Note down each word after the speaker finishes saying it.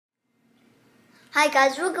Hi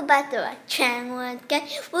guys, welcome back to our channel again.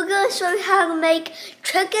 We're going to show you how to make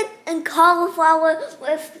chicken and cauliflower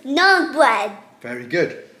with naan bread. Very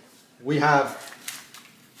good. We're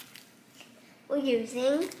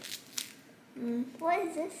using, what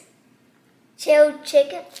is this? Chilled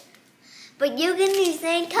chicken. But you can use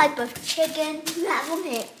any type of chicken you have on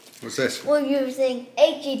here. What's this? We're using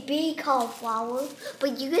HEB cauliflower,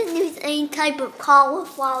 but you can use any type of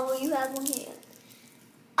cauliflower you have on here.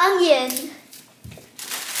 Onion.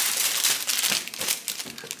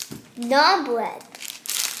 Naan bread.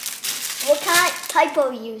 What type are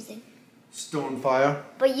we using? Stone fire.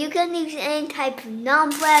 But you can use any type of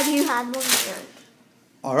naan bread you have on here.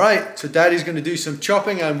 Alright, so Daddy's going to do some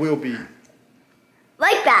chopping and we'll be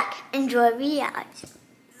right back. Enjoy the ads.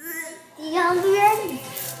 You hungry already?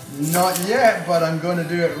 Not yet, but I'm going to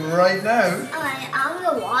do it right now. Alright, I'm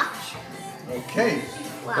going to watch. Okay.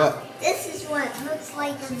 Wow, Well, this is what it looks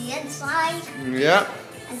like on the inside. Yeah.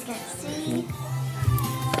 As you can see.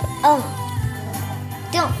 Oh,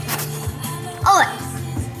 don't. Alright.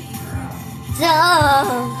 So,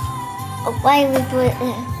 why we put it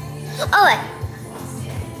there? Alright.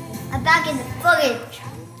 I'm back in the footage.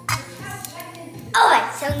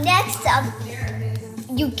 Alright, so next up,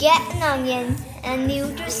 you get an onion and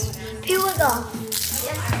you just peel it off.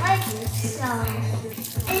 Just like so.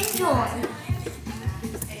 Enjoy.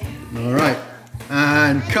 Alright.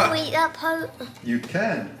 And cut. Wait that part. You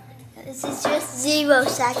can. This is just 0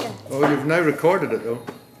 seconds. Oh, you've now recorded it though.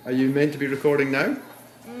 Are you meant to be recording now?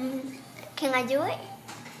 Can I do it?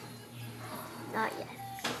 Not yet.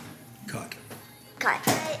 Cut.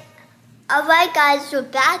 Cut. Alright guys, we're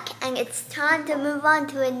back and it's time to move on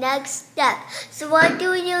to the next step. So what do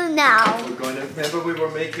we do now? We're going to, remember we were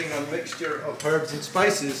making a mixture of herbs and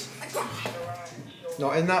spices.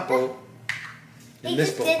 Not in that bowl. In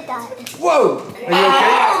this bowl. Did that. Whoa! Are you okay?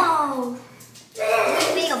 Oh!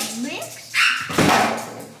 We're making a mix?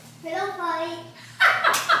 Hello, buddy.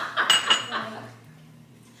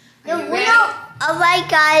 Alright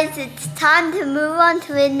guys, it's time to move on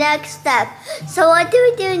to the next step. So what do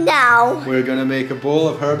we do now? We're going to make a bowl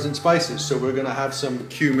of herbs and spices. So we're going to have some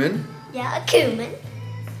cumin. Yeah, cumin.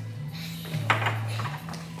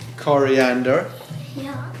 Coriander.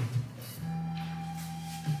 Yeah.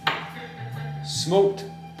 Smoked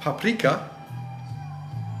paprika.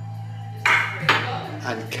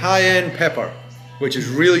 And cayenne pepper, which is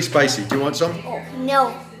really spicy. Do you want some? Oh,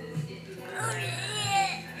 no.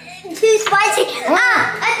 Too spicy.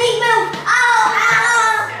 Ah, I need milk.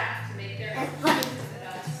 Ow, ow.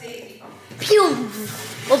 Pew.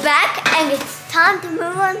 We're back and it's time to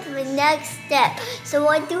move on to the next step. So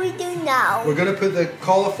what do we do now? We're going to put the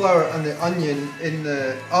cauliflower and the onion in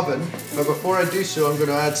the oven, but before I do so, I'm going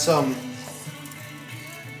to add some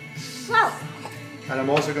Salt. and I'm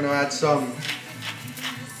also going to add some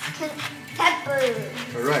Pepper.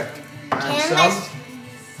 correct, and Cannabis. some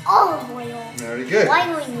Olive oil. very good. Why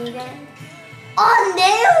do we need it? Oh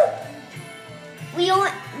no!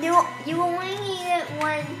 You only need it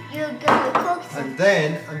when you're going to cook something. And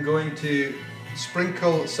then I'm going to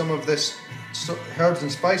sprinkle some of this herbs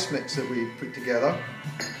and spice mix that we put together.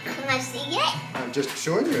 Can I see it? I'm just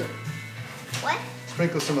showing you it. What?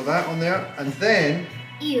 Sprinkle some of that on there, and then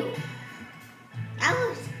Ew. That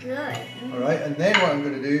looks good. alright, and then what I'm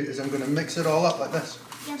going to do is I'm going to mix it all up like this.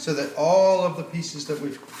 Yep. So that all of the pieces that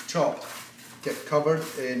we've chopped get covered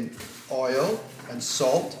in oil and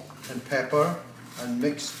salt and pepper and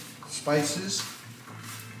mixed spices.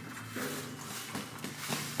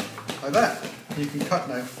 Like that. You can cut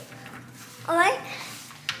now. Alright.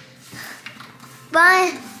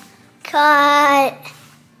 Bye. Cut.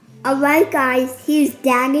 Alright guys, here's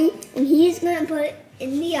Daddy and he's gonna put it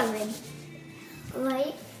in the oven.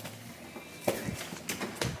 Alright.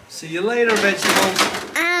 See you later, vegetables.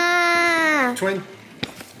 Ah.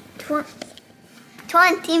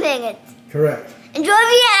 20 minutes. Correct. Enjoy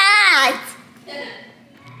the ads!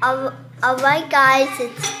 Alright guys,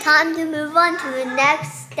 it's time to move on to the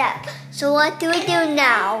next step. So what do we do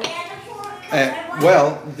now?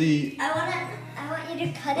 Well, I want you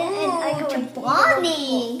to cut it in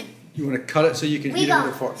chobani. you want to cut it so you can We eat it with a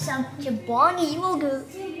got fork. some chobani yogurt.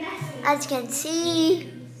 As you can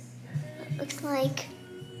see, looks like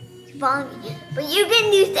chobani. But you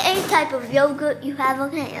can use any type of yogurt you have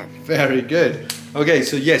on hand. Very good. Okay,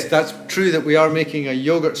 so yes, that's true that we are making a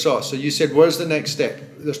yogurt sauce. So you said, where's the next step?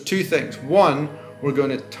 There's two things. One, we're going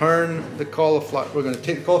to turn the cauliflower, we're going to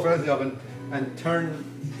take the cauliflower out of the oven and turn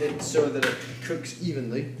it so that it cooks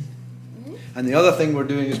evenly. And the other thing we're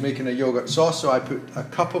doing is making a yogurt sauce. So I put a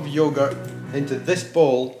cup of yogurt into this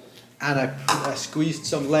bowl and I squeezed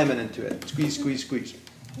some lemon into it. Squeeze, squeeze, squeeze.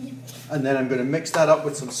 And then I'm going to mix that up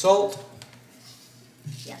with some salt.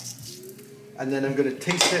 Yes. And then I'm going to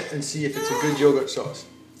taste it and see if it's a good yogurt sauce.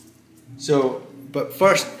 So, but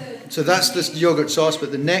first, so that's this yogurt sauce,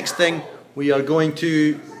 but the next thing, we are going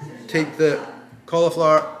to take the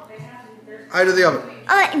cauliflower out of the oven.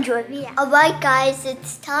 Alright, enjoy me. Alright guys,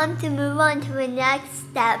 it's time to move on to the next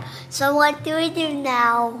step. So what do we do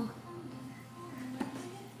now?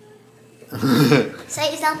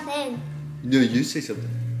 Say something. No, you say something.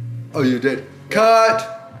 Oh, you did.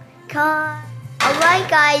 Cut! Cut. Alright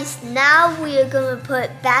guys, now we are going to put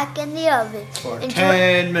it back in the oven. For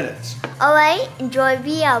 10 minutes. Alright, enjoy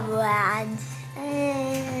the other ads.